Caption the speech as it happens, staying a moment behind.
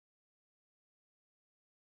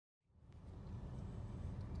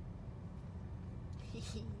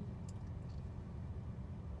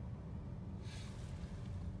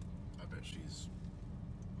She's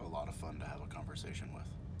a lot of fun to have a conversation with.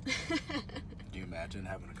 Do you imagine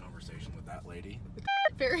having a conversation with that lady?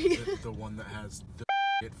 Fairy. The one that has the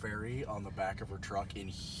fairy on the back of her truck in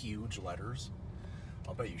huge letters.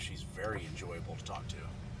 I'll bet you she's very enjoyable to talk to.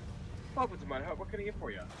 Welcome to my hut. What can I get for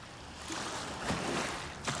you?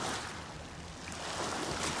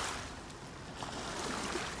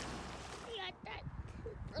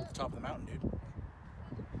 We're at the top of the mountain, dude.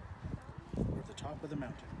 We're at the top of the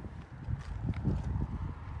mountain.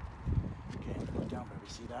 Okay, look down, baby.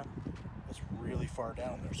 See that? That's really far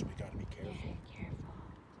down there, so we gotta be careful. Yeah, careful.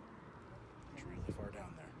 It's really far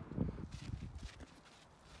down there.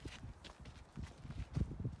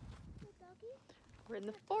 We're in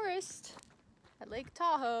the forest at Lake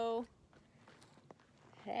Tahoe.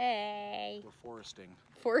 Hey. We're foresting.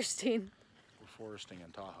 Foresting. We're foresting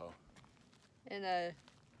in Tahoe. And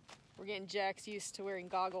we're getting Jax used to wearing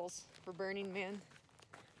goggles for Burning Man.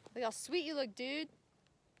 Look how sweet you look, dude.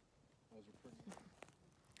 Those are pretty.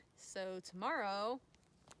 So tomorrow,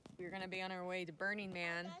 we're gonna be on our way to Burning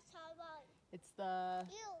Man. It's the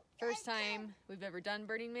first time we've ever done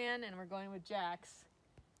Burning Man, and we're going with Jax.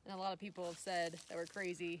 And a lot of people have said that we're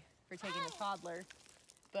crazy for taking a toddler,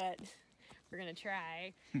 but we're gonna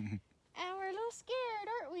try. And we're a little scared,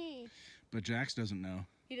 aren't we? But Jax doesn't know.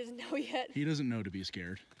 He doesn't know yet. He doesn't know to be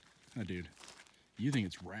scared. That dude. You think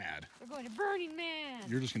it's rad. We're going to Burning Man.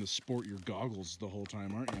 You're just gonna sport your goggles the whole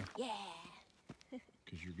time, aren't you? Yeah.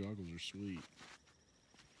 Because your goggles are sweet.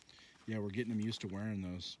 Yeah, we're getting them used to wearing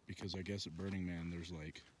those because I guess at Burning Man there's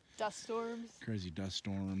like Dust storms. crazy dust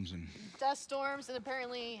storms and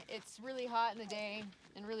Apparently it's really hot in the day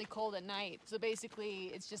and really cold at night. So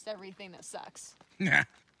basically it's just everything that sucks. nah.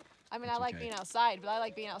 I mean, That's I like okay. being outside, but I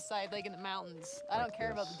like being outside like in the mountains. I don't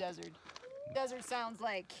care about the desert. Desert sounds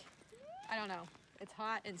like, I don't know, it's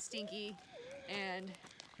hot and stinky and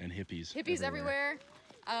hippies. hippies everywhere.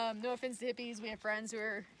 No offense to hippies, we have friends who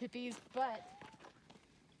are hippies, but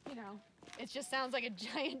you know, it just sounds like a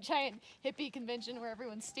giant hippie convention where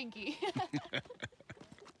everyone's stinky.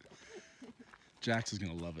 Jax is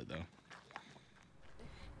gonna love it though.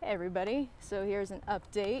 Hey everybody, so here's an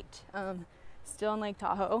update. Still in Lake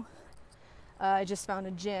Tahoe. I just found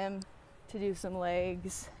a gym to do some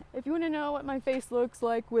legs. If you want to know what my face looks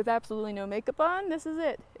like with absolutely no makeup on, this is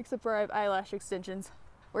it, except for I have eyelash extensions.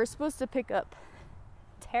 We're supposed to pick up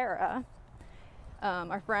Tara,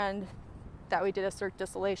 our friend that we did a Cirque du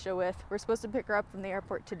Soleil show with. We're supposed to pick her up from the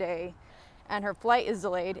airport today, and her flight is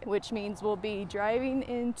delayed, which means we'll be driving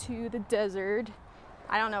into the desert.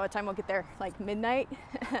 I don't know what time we'll get there, like midnight.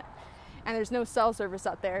 And there's no cell service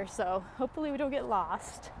out there, so hopefully we don't get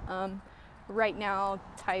lost. Right now,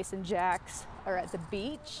 Tice and Jax are at the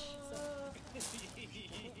beach.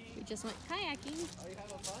 We just went kayaking. Are you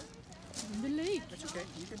having fun? In the lake. It's okay.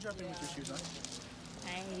 You can jump in with your shoes on.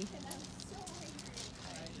 Hey.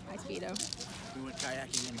 Hi, Speedo. We went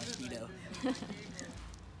kayaking in my Speedo.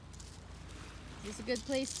 Is this a good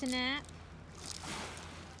place to nap?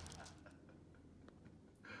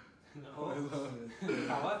 No. I love it.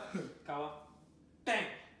 Kawa. Kawa. Bang.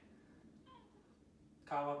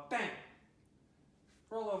 Kawa. Bang.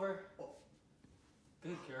 Roll over.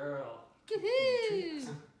 Good girl.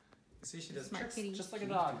 Woohoo! See, she does Smart tricks kitty. just like a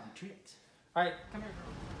dog. Treats. All right, come here,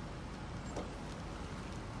 girl.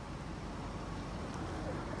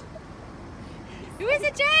 Who is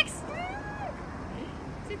it, Jax?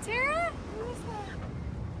 Is it Tara? Who is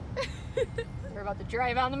that? We're about to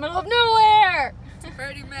drive out in the middle of nowhere!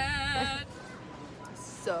 Burning Man!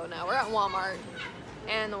 So now we're at Walmart,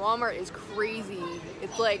 and the Walmart is crazy.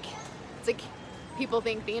 It's like people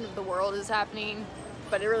think the end of the world is happening,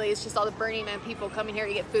 but it really is just all the Burning Man people coming here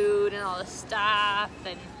to get food and all this stuff.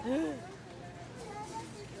 And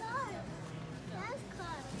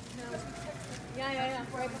yeah,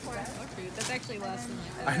 right before I look food. That's actually less than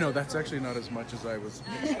I know, that's actually not as much as I was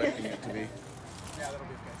expecting it to be. Yeah, that'll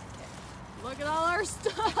be okay. Look at all our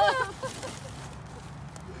stuff.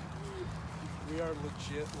 We are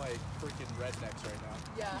legit like freaking rednecks right now.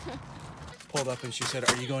 Yeah. Pulled up and she said,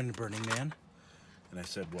 "Are you going to Burning Man?" And I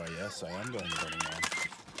said, "Why, yes, I am going to Burning Man."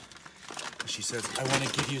 And she says, "I want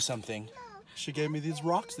to give you something." She gave me these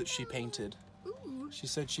rocks that she painted. Ooh. She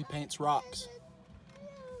said she paints rocks.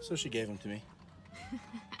 So she gave them to me.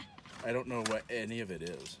 I don't know what any of it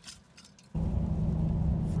is.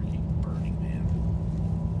 Freaking Burning Man.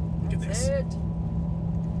 Look at this.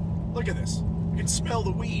 Look at this. I can smell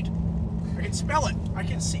the weed. I can smell it. I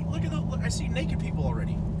can see. Look at the. I see naked people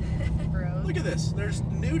already. Bro. Look at this. There's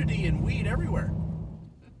nudity and weed everywhere.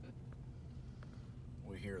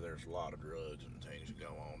 We hear there's a lot of drugs and things that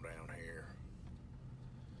go on down here.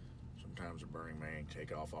 Sometimes at Burning Man,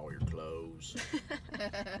 take off all your clothes.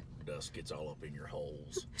 Dust gets all up in your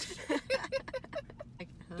holes.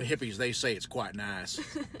 The hippies, they say it's quite nice.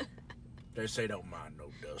 They say don't mind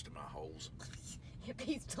no dust in my holes.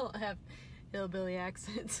 Hippies don't have hillbilly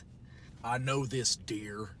accents. I know this,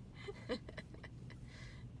 dear.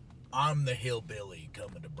 I'm the hillbilly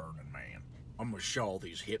coming to Burning Man. I'm gonna show all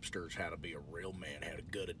these hipsters how to be a real man, how to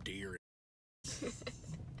gut a deer.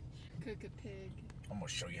 Cook a pig. I'm gonna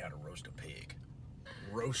show you how to roast a pig.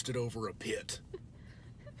 Roast it over a pit.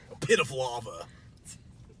 A pit of lava.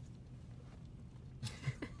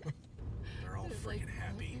 They're all freaking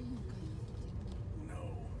happy.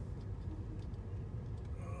 No.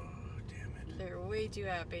 Oh, damn it. They're way too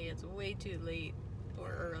happy. It's way too late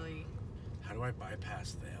or early. How do I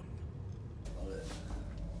bypass them?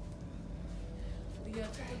 You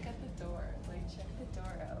have to look at the door. Like, check the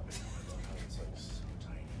door out. It's like so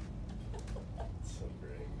tiny. It's so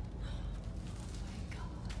great.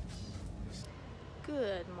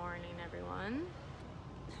 Good morning, everyone.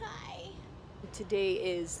 Hi. Today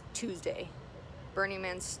is Tuesday. Burning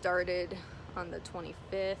Man started on the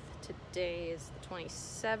 25th. Today is the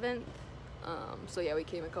 27th. So yeah, we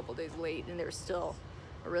came a couple days late and there's still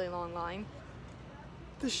a really long line.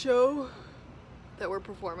 The show that we're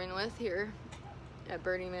performing with here at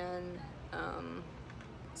Burning Man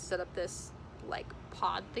set up this like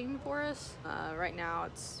pod thing for us. Right now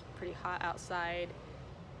it's pretty hot outside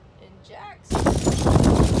in Jack's.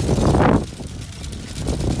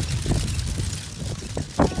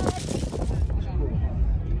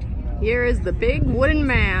 Here is the big wooden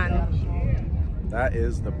man. That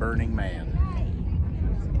is the Burning Man.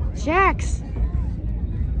 Jax,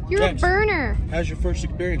 you're Jax, a burner. How's your first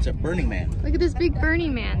experience at Burning Man? Look at this big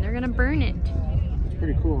Burning Man. They're gonna burn it. It's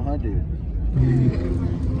pretty cool, huh, dude?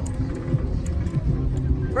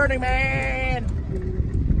 Burning Man!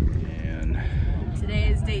 And Today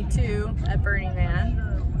is day 2 at Burning Man.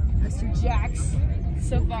 Mr. Jax,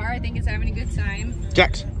 so far, I think is having a good time.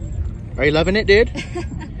 Jax, are you loving it, dude?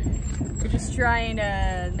 We're just trying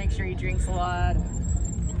to make sure he drinks a lot.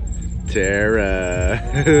 Tara.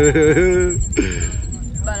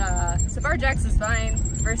 But so far Jax is fine.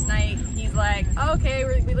 First night, he's like, oh, okay,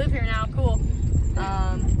 we live here now, cool.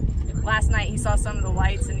 Last night he saw some of the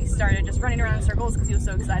lights and he started just running around in circles because he was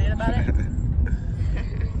so excited about it.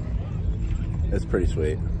 It's pretty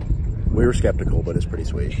sweet. We were skeptical, but it's pretty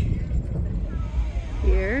sweet.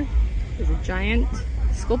 Here is a giant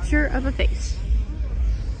sculpture of a face.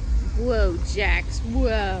 Whoa, Jax,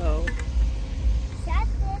 whoa.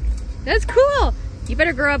 That's cool. You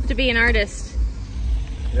better grow up to be an artist.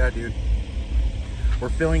 Yeah, dude. We're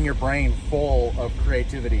filling your brain full of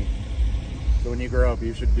creativity. So when you grow up,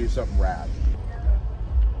 you should do something rad.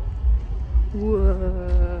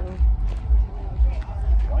 Whoa.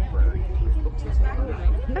 Library.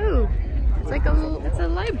 Oh, it's a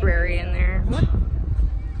library in there. What?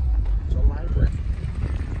 It's a library.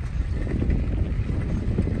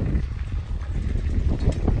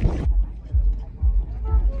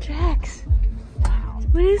 Jax,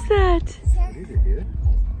 what is that? What is it, dude?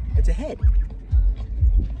 It's a head.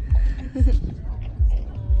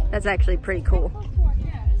 That's actually pretty cool.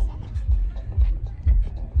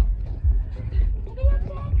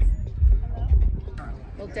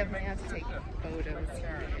 We'll definitely have to take photos.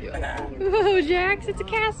 Whoa, Jax, it's a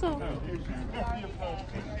castle.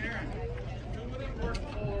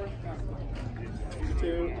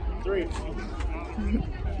 2, 3.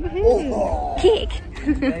 Oh. Kick.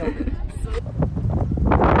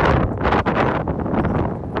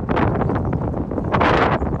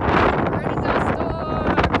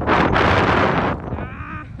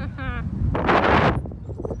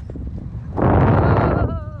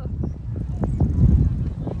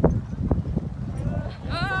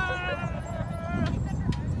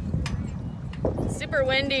 Super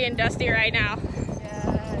windy and dusty right now.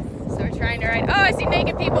 Yes. So we're trying to ride. Oh, I see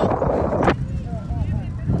naked people.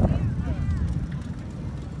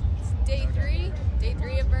 It's day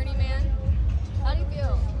 3 of Burning Man. How do you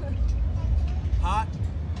feel? Hot.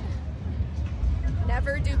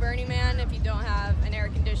 Never do Burning Man if you don't have an air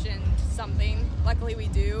conditioned something. Luckily we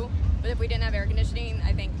do, but if we didn't have air conditioning,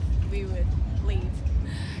 I think we would leave.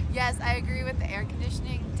 Yes, I agree with the air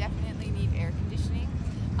conditioning. Definitely need air conditioning.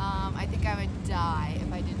 I think I would die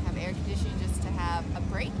if I didn't have air conditioning just to have a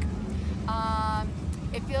break.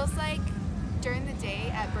 It feels like during the day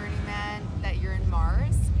at Burning Man that you're in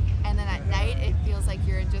Mars, and then at night it feels like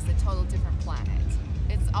you're in just a total different planet.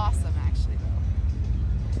 It's awesome, actually.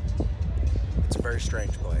 It's a very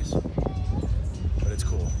strange place, but it's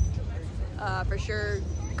cool. For sure,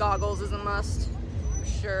 goggles is a must, for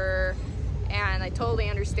sure. And I totally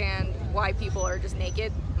understand why people are just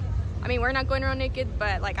naked. I mean, we're not going around naked,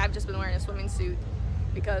 but like I've just been wearing a swimming suit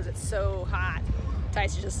because it's so hot.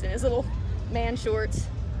 Ty's just in his little man shorts.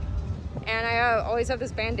 And I always have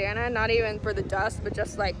this bandana, not even for the dust, but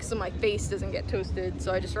just like so my face doesn't get toasted.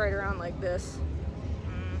 So I just ride around like this.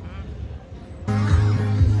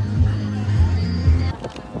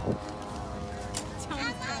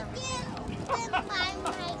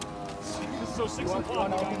 So 6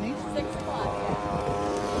 o'clock. 6 o'clock, yeah.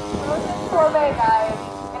 Frozen sorbet, guys.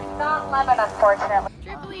 It's not lemon, unfortunately.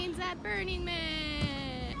 Trampolines at Burning Man.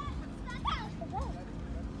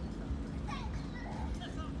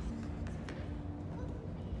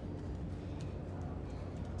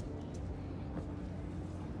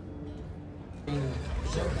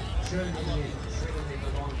 Surely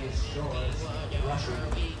the longest shores, rushing,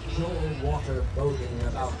 pure water boding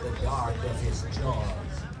about the dark of his jaws.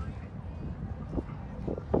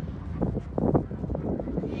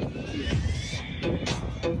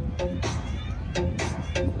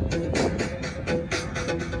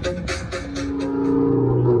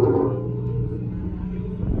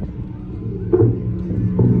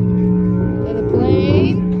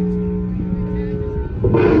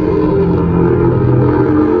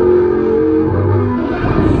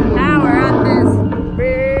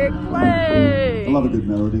 I love a good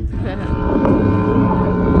melody.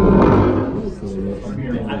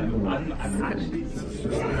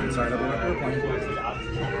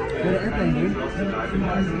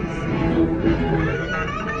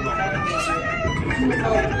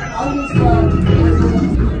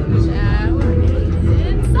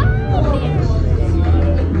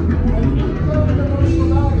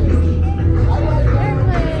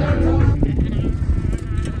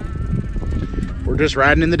 We're just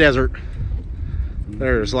riding in the desert.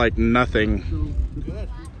 There's like nothing. Good.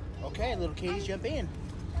 Okay, little kitties, jump in.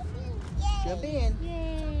 Jump in.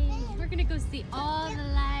 Yay! We're gonna go see all the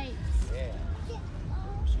lights. Yeah.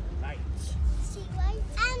 See the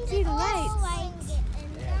lights. See the lights.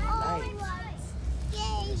 Yeah, lights.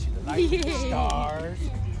 See the lights, the stars.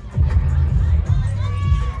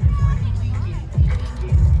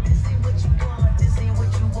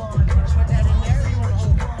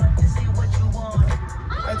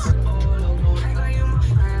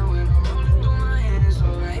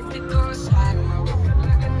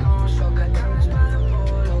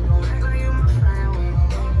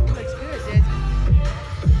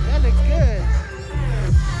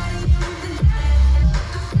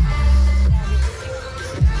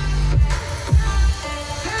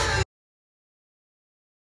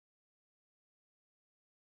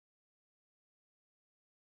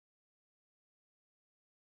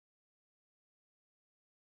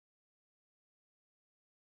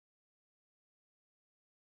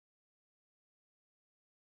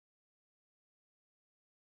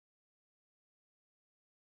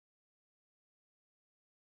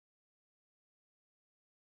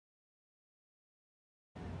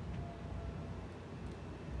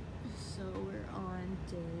 So we're on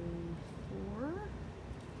day 4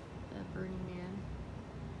 at Burning Man.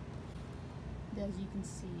 As you can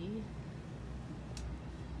see,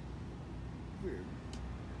 we're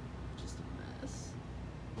just a mess.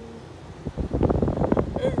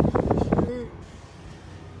 There's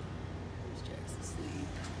Jack's asleep.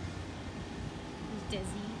 There's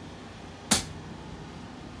Desi.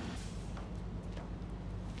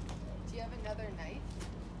 Do you have another knife?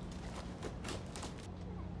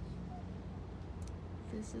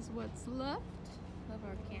 This is what's left of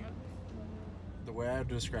our camp. The way I have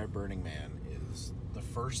to describe Burning Man is the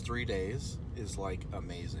first 3 days is like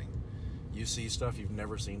amazing. You see stuff you've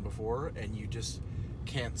never seen before and you just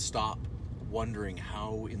can't stop wondering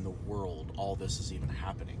how in the world all this is even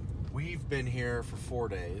happening. We've been here for 4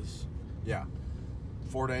 days. Yeah,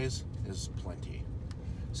 4 days is plenty.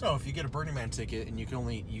 So if you get a Burning Man ticket and you can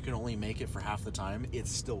only make it for half the time, it's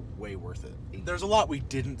still way worth it. There's a lot we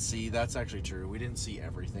didn't see. That's actually true. We didn't see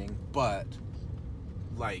everything, but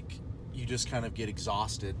like you just kind of get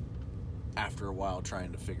exhausted after a while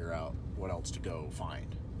trying to figure out what else to go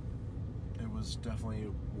find. It was definitely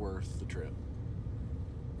worth the trip.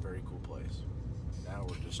 Very cool place. Now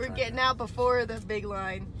we're getting out before the big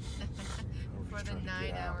line. For the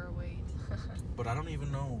 9-hour wait. But I don't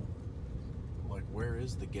even know, like, where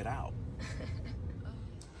is the get out?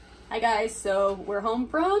 Hi guys, so we're home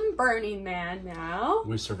from Burning Man now.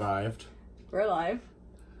 We survived. We're alive.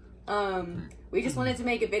 We just wanted to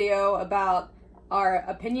make a video about our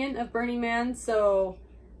opinion of Burning Man. So,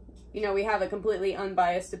 you know, we have a completely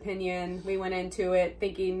unbiased opinion. We went into it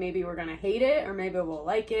thinking maybe we're gonna hate it or maybe we'll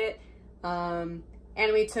like it. And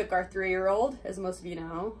we took our 3-year-old, as most of you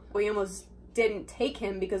know. We almost didn't take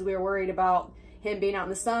him because we were worried about him being out in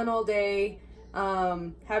the sun all day,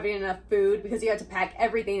 having enough food, because you have to pack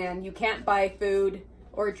everything in. You can't buy food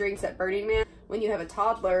or drinks at Burning Man. When you have a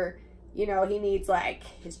toddler, you know, he needs like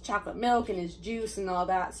his chocolate milk and his juice and all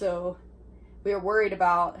that. So we were worried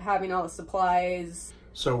about having all the supplies.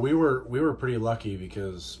 So we were pretty lucky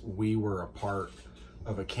because we were a part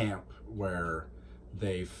of a camp where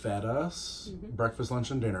they fed us breakfast,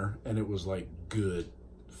 lunch, and dinner, and it was like good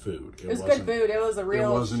food. It was good food. It was a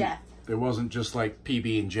real chef. It wasn't just like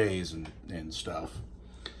PB&Js and stuff.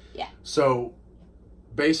 Yeah. So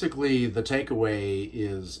basically the takeaway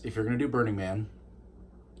is, if you're going to do Burning Man,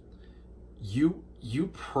 you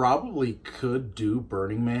probably could do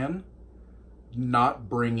Burning Man not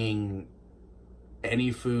bringing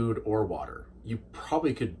any food or water. You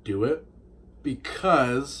probably could do it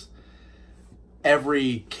because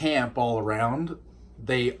every camp all around,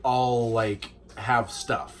 they all like have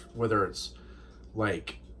stuff, whether it's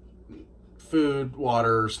like food,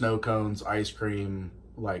 water, snow cones, ice cream,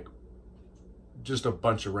 like just a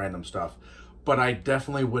bunch of random stuff. But I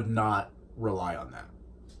definitely would not rely on that.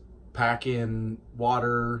 Pack in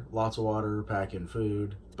water, lots of water, pack in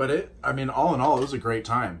food. But I mean, all in all, it was a great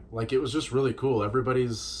time. Like, it was just really cool.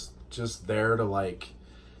 Everybody's just there to like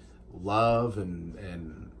love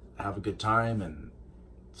and have a good time. And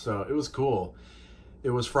so it was cool.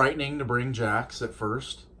 It was frightening to bring Jax at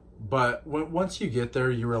first, but once you get there,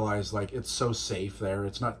 you realize like it's so safe there.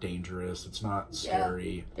 It's not dangerous. It's not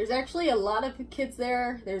scary. Yeah. There's actually a lot of kids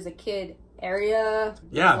there. There's a kid area.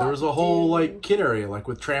 Yeah, there was a whole like kid area, like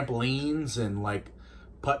with trampolines and like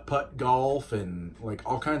putt golf and like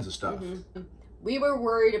all kinds of stuff. We were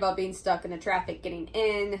worried about being stuck in the traffic getting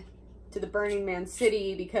in to the Burning Man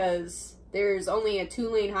city because there's only a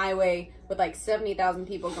 2-lane highway with like 70,000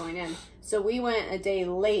 people going in. So we went a day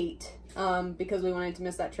late because we wanted to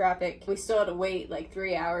miss that traffic. We still had to wait like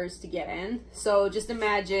 3 hours to get in. So just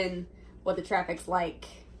imagine what the traffic's like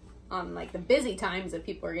on like the busy times that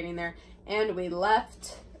people are getting there. And we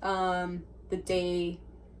left the day,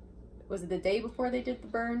 was it the day before they did the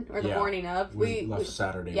burn or the morning of? We left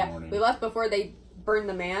Saturday morning. We left before they burned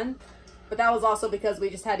the man. But that was also because we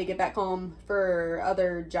just had to get back home for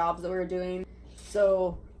other jobs that we were doing.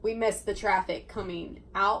 So we missed the traffic coming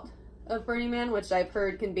out of Burning Man, which I've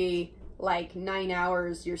heard can be like 9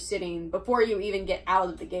 hours you're sitting before you even get out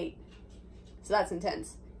of the gate. So that's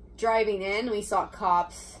intense. Driving in, we saw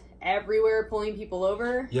cops everywhere pulling people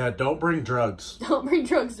over. Yeah, don't bring drugs. Don't bring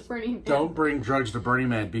drugs to Burning Man. Don't bring drugs to Burning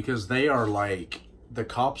Man because they are like, the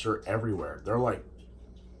cops are everywhere. They're like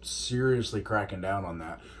seriously cracking down on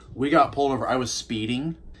that. We got pulled over. I was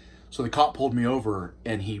speeding. So the cop pulled me over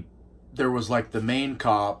and there was like the main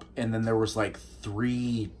cop and then there was like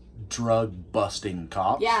 3 drug busting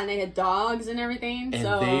cops. Yeah, and they had dogs and everything.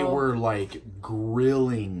 And they were like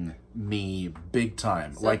grilling me big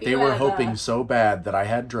time. So like they were hoping so bad that I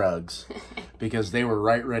had drugs because they were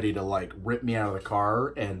right ready to like rip me out of the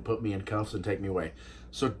car and put me in cuffs and take me away.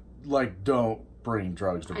 So like, don't bring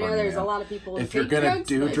drugs to Burning Man. There's a lot of people if you're gonna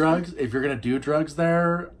do drugs, if you're gonna do drugs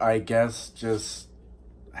there, I guess just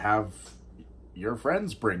have your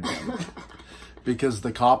friends bring them. Because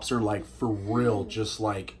the cops are like for real just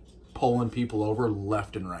like pulling people over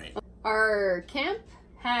left and right. Our camp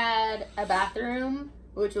had a bathroom,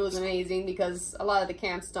 which was amazing because a lot of the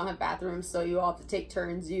camps don't have bathrooms, so you all have to take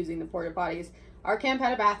turns using the porta potties. Our camp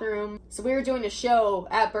had a bathroom, so we were doing a show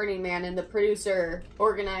at Burning Man, and the producer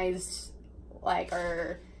organized like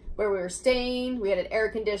where we were staying. We had an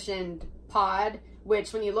air-conditioned pod,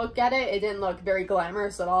 which when you look at it, it didn't look very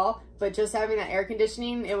glamorous at all, but just having that air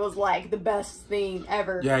conditioning, it was like the best thing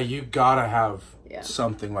ever. Yeah, you gotta have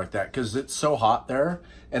something like that because it's so hot there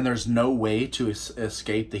and there's no way to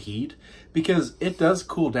escape the heat because it does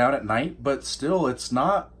cool down at night, but still it's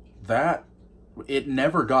not that, it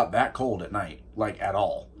never got that cold at night, like at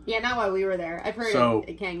all. Yeah, not while we were there. I've heard so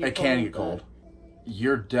it can get cold.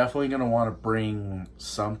 You're definitely going to want to bring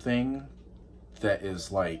something that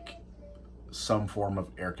is like some form of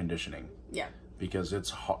air conditioning. Yeah. Because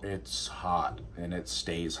it's hot and it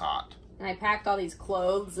stays hot. And I packed all these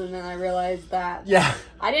clothes and then I realized that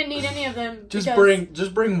I didn't need any of them. Just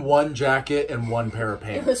bring one jacket and one pair of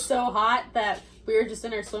pants. It was so hot that we were just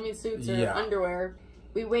in our swimming suits or underwear.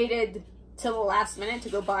 We waited till the last minute to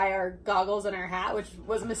go buy our goggles and our hat, which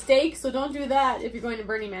was a mistake, so don't do that if you're going to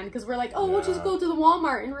Burning Man, because we're like, oh, we'll just go to the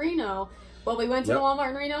Walmart in Reno. Well, we went to the Walmart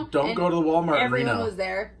in Reno. Don't go to the Walmart in Reno. Everyone was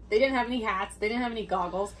there. They didn't have any hats. They didn't have any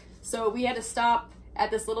goggles. So we had to stop at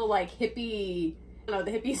this little like hippie, you know,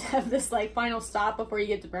 the hippies have this like final stop before you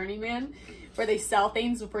get to Burning Man where they sell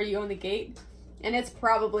things before you go in the gate. And it's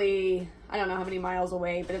probably, I don't know how many miles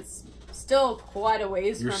away, but it's still quite a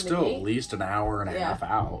ways You're from the still gate. at least an hour and a half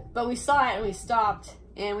out. But we saw it and we stopped,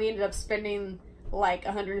 and we ended up spending like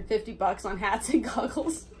 $150 on hats and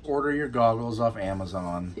goggles. Order your goggles off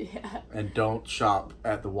Amazon. Yeah. And don't shop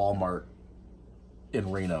at the Walmart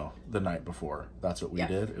in Reno the night before. That's what we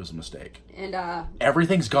did. It was a mistake. And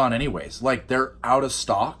everything's gone anyways. Like, they're out of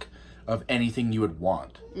stock of anything you would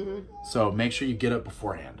want. So make sure you get up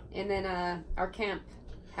beforehand. And then our camp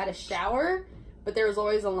had a shower, but there was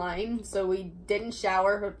always a line, so we didn't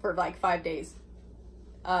shower for like 5 days.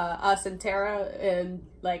 Us and Tara, and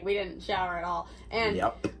like we didn't shower at all. And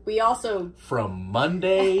we also, from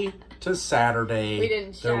Monday to Saturday, we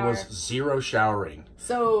didn't shower. There was zero showering.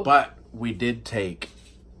 So, but we did take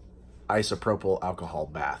isopropyl alcohol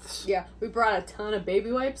baths. Yeah, we brought a ton of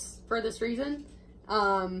baby wipes for this reason.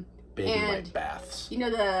 Baby wipe baths. You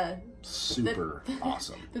know, super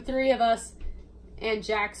awesome. The three of us and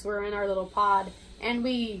Jax were in our little pod, and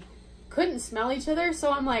we couldn't smell each other,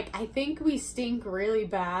 so I'm like, I think we stink really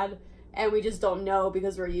bad, and we just don't know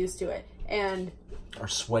because we're used to it. And our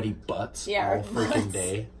sweaty butts Yeah, all our freaking butts.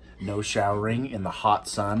 day. No showering in the hot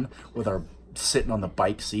sun with our sitting on the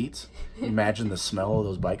bike seats. Imagine the smell of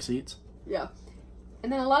those bike seats. Yeah.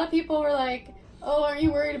 And then a lot of people were like, oh, aren't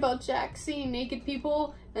you worried about Jack seeing naked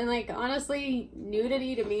people? And like, honestly,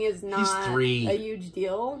 nudity to me is not a huge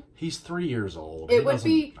deal. He's 3 years old. It would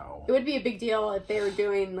be a big deal if they were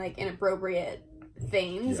doing like inappropriate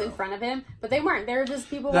things in front of him, but they weren't. They were just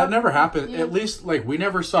people that never happened. At least, like, we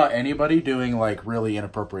never saw anybody doing like really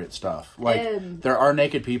inappropriate stuff. Like, there are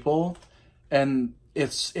naked people, and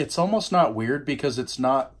it's almost not weird because it's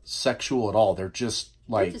not sexual at all. They're just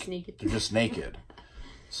like they're just naked.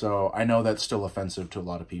 So I know that's still offensive to a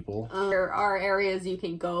lot of people. There are areas you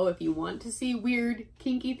can go if you want to see weird,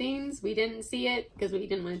 kinky things. We didn't see it because we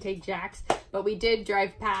didn't want to take Jax, but we did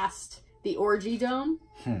drive past the Orgy Dome.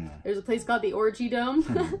 There's a place called the Orgy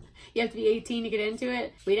Dome. You have to be 18 to get into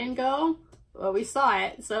it. We didn't go. Well, we saw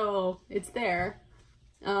it, so it's there.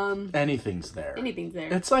 Anything's there. Anything's there.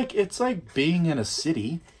 It's like being in a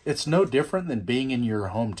city. It's no different than being in your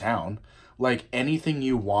hometown. Like, anything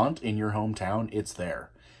you want in your hometown, it's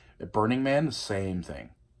there. At Burning Man, same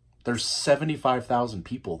thing. There's 75,000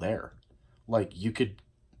 people there. Like, you could,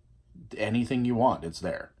 anything you want, it's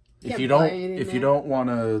there. If you don't want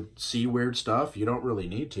to see weird stuff, you don't really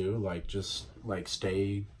need to. Like, just like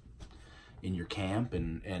stay in your camp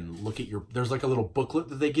and look at your, there's like a little booklet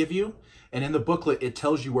that they give you, and in the booklet it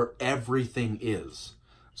tells you where everything is.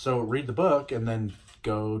 So read the book and then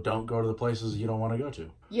don't go to the places you don't want to go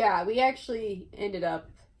to. Yeah, we actually ended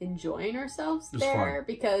up enjoying ourselves there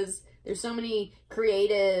because there's so many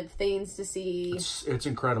creative things to see. It's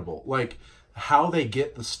incredible. Like, how they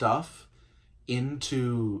get the stuff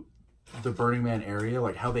into the Burning Man area,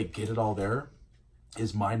 like how they get it all there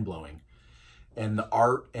is mind-blowing. And the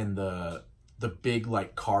art and the big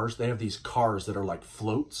like cars, they have these cars that are like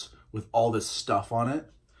floats with all this stuff on it.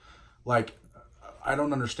 Like, I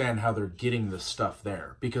don't understand how they're getting this stuff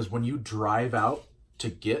there, because when you drive out to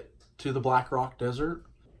get to the Black Rock Desert,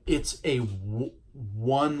 it's a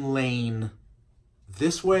one lane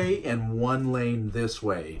this way and one lane this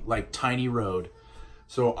way, like tiny road.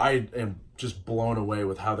 So I am just blown away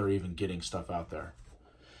with how they're even getting stuff out there.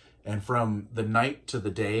 And from the night to the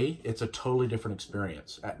day, it's a totally different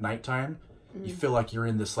experience. At nighttime, you feel like you're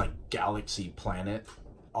in this like galaxy planet,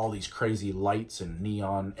 all these crazy lights and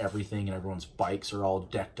neon everything, and everyone's bikes are all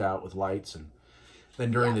decked out with lights. And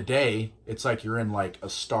then during the day, it's like you're in like a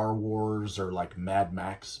Star Wars or like Mad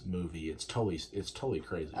Max movie. It's totally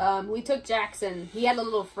crazy. We took Jackson. He had a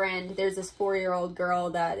little friend. There's this 4-year-old girl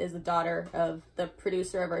that is the daughter of the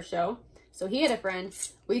producer of our show. So he had a friend.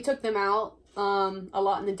 We took them out a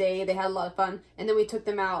lot in the day. They had a lot of fun. And then we took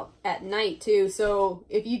them out at night too. So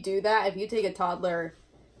if you do that, if you take a toddler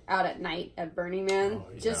out at night at Burning Man,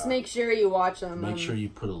 just make sure you watch them. Make sure you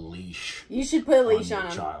put a leash. You should put a leash on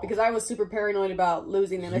them, child, because I was super paranoid about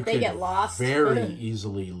losing them. If they get lost, very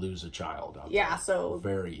easily lose a child out there. So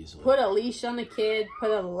very easily. Put a leash on the kid,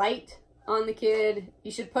 put a light on the kid.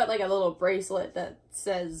 You should put like a little bracelet that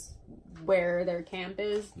says where their camp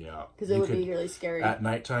is. Yeah. Because it would be really scary. At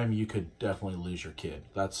nighttime, you could definitely lose your kid.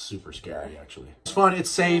 That's super scary, actually. It's fun, it's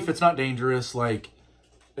safe, it's not dangerous. Like,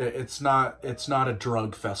 it's not a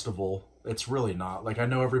drug festival. It's really not. Like, I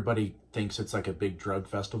know everybody thinks it's like a big drug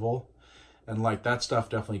festival, and like that stuff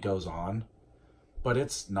definitely goes on, but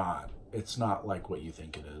it's not. It's not like what you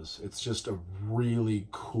think it is. It's just a really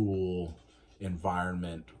cool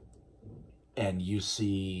environment, and you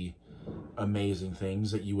see amazing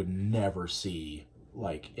things that you would never see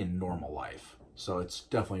like in normal life. So it's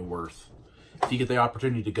definitely worth If you get the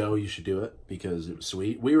opportunity to go, you should do it because it was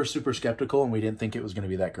sweet. We were super skeptical and we didn't think it was going to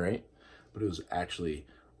be that great, but it was actually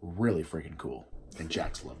really freaking cool. And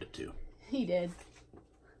Jax loved it too. He did.